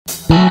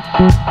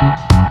Pluto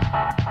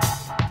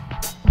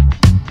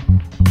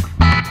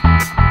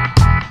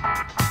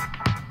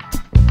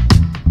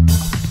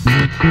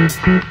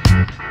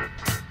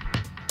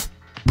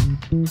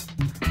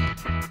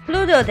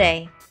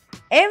Day.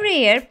 Every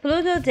year,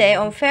 Pluto Day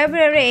on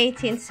February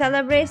 18th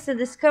celebrates the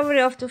discovery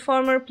of the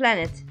former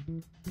planet.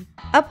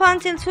 Up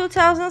until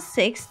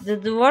 2006, the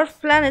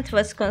dwarf planet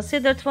was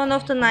considered one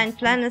of the 9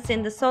 planets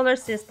in the solar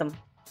system.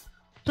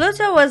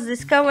 Pluto was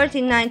discovered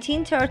in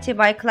 1930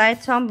 by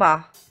Clyde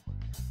Tombaugh.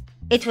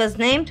 It was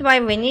named by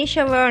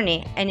Venetia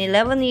Verney, an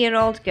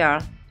 11-year-old girl.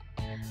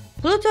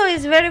 Pluto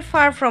is very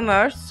far from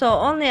Earth, so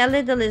only a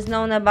little is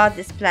known about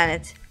this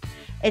planet.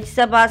 It's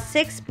about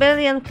 6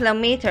 billion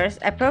kilometers,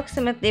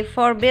 approximately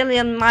 4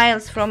 billion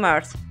miles from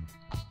Earth.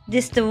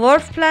 This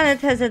dwarf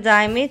planet has a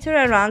diameter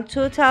around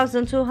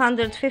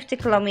 2,250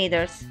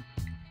 kilometers.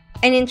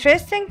 An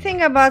interesting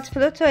thing about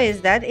Pluto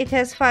is that it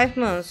has 5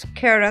 moons: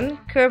 Charon,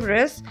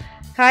 Cerberus,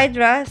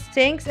 Hydra,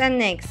 Styx, and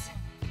Nix.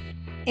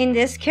 In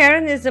this,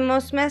 Charon is the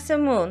most massive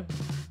moon.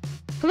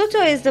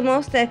 Pluto is the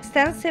most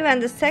extensive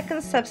and the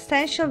second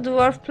substantial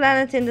dwarf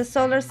planet in the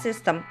solar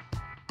system.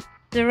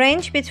 The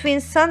range between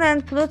Sun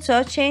and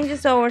Pluto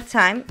changes over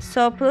time,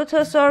 so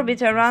Pluto's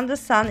orbit around the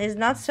Sun is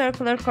not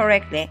circular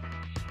correctly.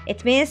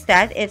 It means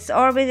that its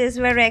orbit is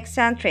very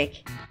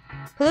eccentric.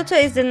 Pluto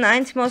is the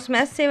 9th most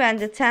massive and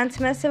the 10th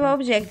massive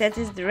object that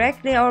is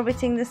directly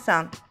orbiting the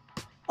Sun.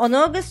 On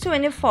August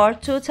 24,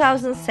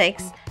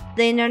 2006,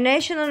 the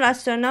International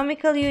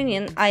Astronomical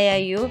Union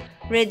 (IAU)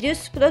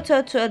 reduced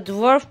Pluto to a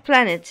dwarf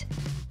planet.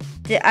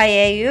 The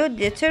IAU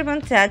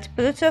determined that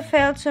Pluto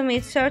failed to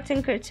meet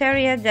certain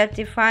criteria that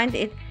defined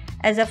it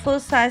as a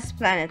full-size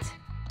planet.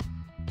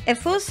 A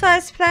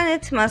full-size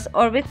planet must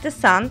orbit the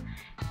Sun,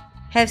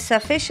 have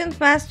sufficient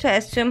mass to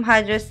assume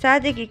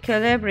hydrostatic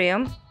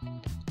equilibrium,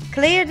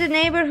 clear the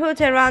neighborhood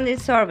around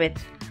its orbit.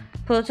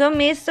 Pluto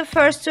meets the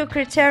first 2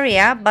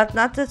 criteria, but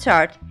not the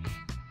third.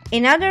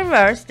 In other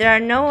words, there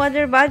are no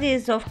other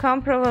bodies of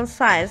comparable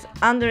size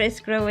under its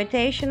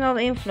gravitational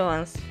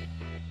influence.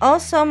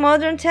 Also,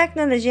 modern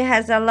technology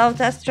has allowed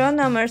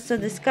astronomers to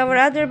discover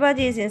other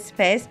bodies in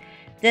space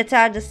that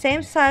are the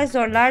same size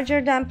or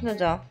larger than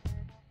Pluto.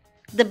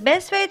 The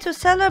best way to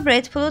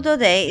celebrate Pluto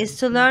Day is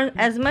to learn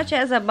as much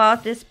as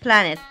about this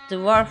planet, the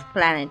dwarf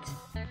planet.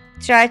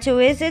 Try to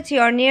visit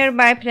your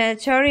nearby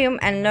planetarium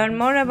and learn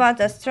more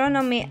about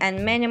astronomy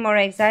and many more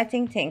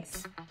exciting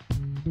things.